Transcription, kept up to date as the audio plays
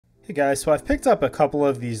Hey guys, so I've picked up a couple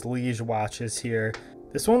of these LIGE watches here.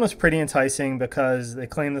 This one was pretty enticing because they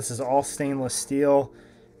claim this is all stainless steel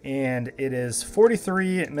and it is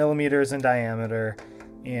 43 millimeters in diameter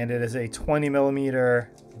and it is a 20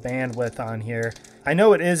 millimeter bandwidth on here. I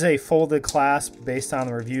know it is a folded clasp based on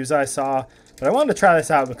the reviews I saw, but I wanted to try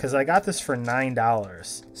this out because I got this for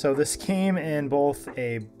 $9. So this came in both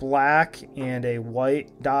a black and a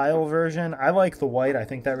white dial version. I like the white, I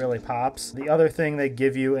think that really pops. The other thing they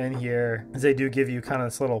give you in here is they do give you kind of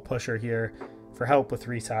this little pusher here for help with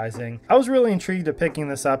resizing. I was really intrigued to picking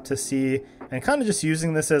this up to see and kind of just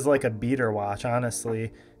using this as like a beater watch,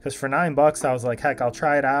 honestly, because for $9 I was like, heck, I'll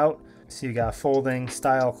try it out. So you got folding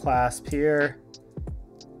style clasp here.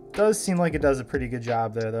 Does seem like it does a pretty good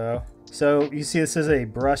job there though. So you see this is a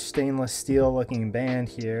brushed stainless steel looking band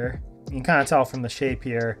here. You can kind of tell from the shape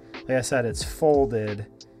here. Like I said, it's folded.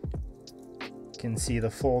 You can see the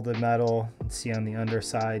folded metal. You can see on the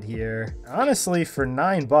underside here. Honestly, for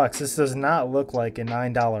 $9, this does not look like a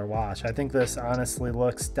 $9 watch. I think this honestly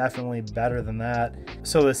looks definitely better than that.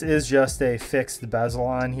 So this is just a fixed bezel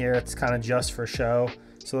on here. It's kind of just for show.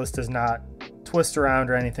 So this does not twist around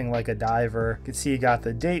or anything like a diver. You can see you got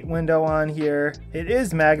the date window on here. It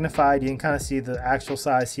is magnified. You can kind of see the actual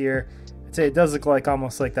size here. I'd say it does look like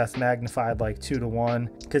almost like that's magnified like 2 to 1.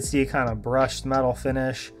 You can see kind of brushed metal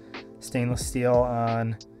finish, stainless steel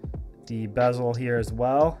on the bezel here as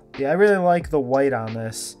well. Yeah, I really like the white on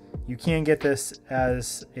this. You can get this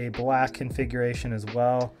as a black configuration as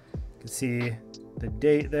well. You can see the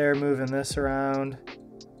date there, moving this around.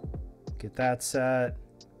 Get that set.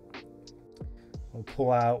 We'll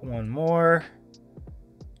pull out one more.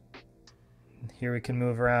 Here we can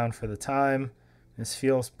move around for the time. This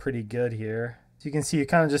feels pretty good here. So you can see you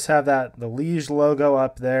kind of just have the LIGE logo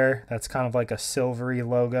up there. That's kind of like a silvery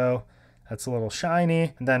logo. That's a little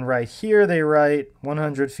shiny. And then right here they write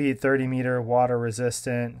 100 feet, 30 meter, water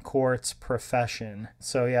resistant, quartz profession.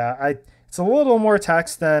 So yeah, it's a little more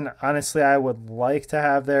text than honestly I would like to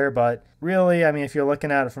have there, but really, I mean, if you're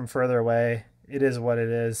looking at it from further away, it is what it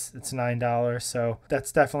is. It's $9, so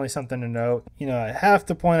that's definitely something to note. You know, I have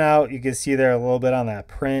to point out, you can see there a little bit on that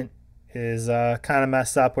print is kind of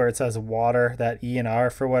messed up where it says water, that E and R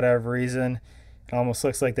for whatever reason. It almost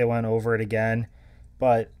looks like they went over it again.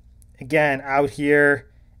 But again, out here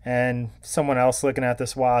and someone else looking at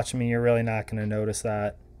this watch, I mean, you're really not going to notice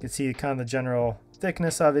that. You can see kind of the general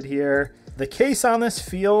thickness of it here. The case on this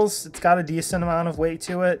feels, it's got a decent amount of weight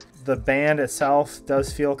to it. The band itself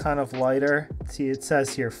does feel kind of lighter. See, it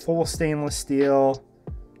says here full stainless steel,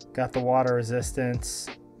 got the water resistance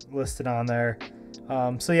listed on there.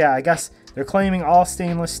 So yeah, I guess they're claiming all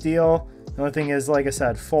stainless steel. The only thing is, like I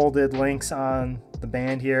said, folded links on the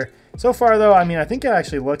band here. So far though, I mean, I think it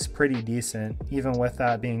actually looks pretty decent, even with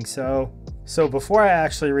that being so. So before I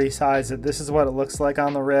actually resize it, this is what it looks like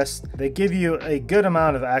on the wrist. They give you a good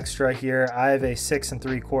amount of extra here. I have a 6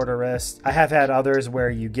 3/4 wrist. I have had others where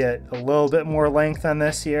you get a little bit more length than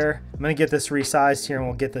this here. I'm gonna get this resized here and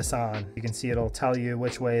we'll get this on. You can see it'll tell you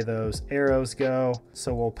which way those arrows go.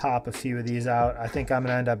 So we'll pop a few of these out. I think I'm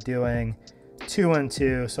gonna end up doing 2 and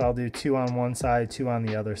 2. So I'll do 2 on one side, 2 on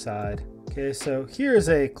the other side. Okay, so here's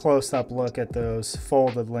a close-up look at those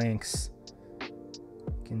folded links.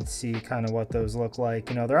 You can see kind of what those look like.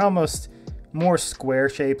 You know, they're almost more square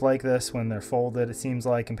shaped like this when they're folded, it seems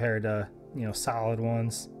like, compared to, you know, solid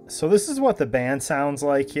ones. So this is what the band sounds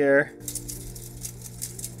like here.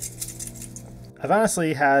 I've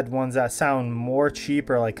honestly had ones that sound more cheap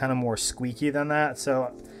or like kind of more squeaky than that,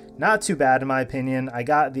 so not too bad in my opinion. I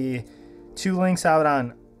got the 2 links out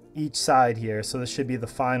on each side here, so this should be the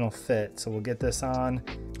final fit. So we'll get this on.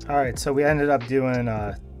 All right, so we ended up doing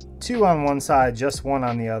 2 on one side, just 1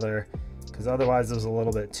 on the other, because otherwise it was a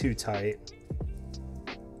little bit too tight.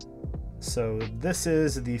 So this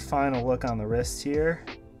is the final look on the wrist here.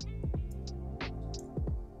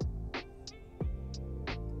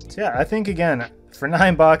 So yeah, I think again, for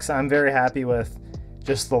 $9, I'm very happy with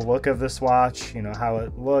just the look of this watch, you know, how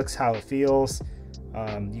it looks, how it feels.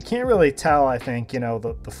 You can't really tell, I think, you know,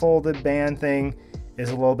 the folded band thing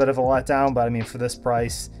is a little bit of a letdown, but I mean, for this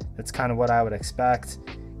price, that's kind of what I would expect.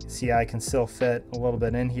 See, I can still fit a little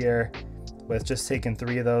bit in here with just taking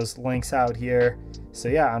 3 of those links out here. So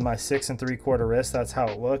yeah, on my 6 3/4 wrist, that's how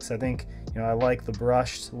it looks. I think, you know, I like the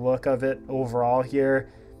brushed look of it overall here.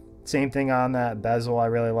 Same thing on that bezel. I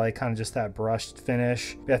really like kind of just that brushed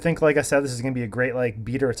finish. But I think, like I said, this is going to be a great like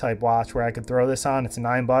beater type watch where I could throw this on. It's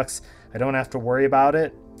 $9. I don't have to worry about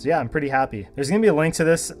it. So yeah, I'm pretty happy. There's going to be a link to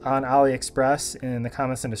this on AliExpress in the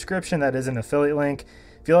comments and description. That is an affiliate link.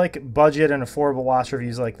 If you like budget and affordable watch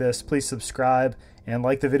reviews like this, please subscribe and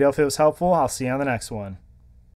like the video if it was helpful. I'll see you on the next one.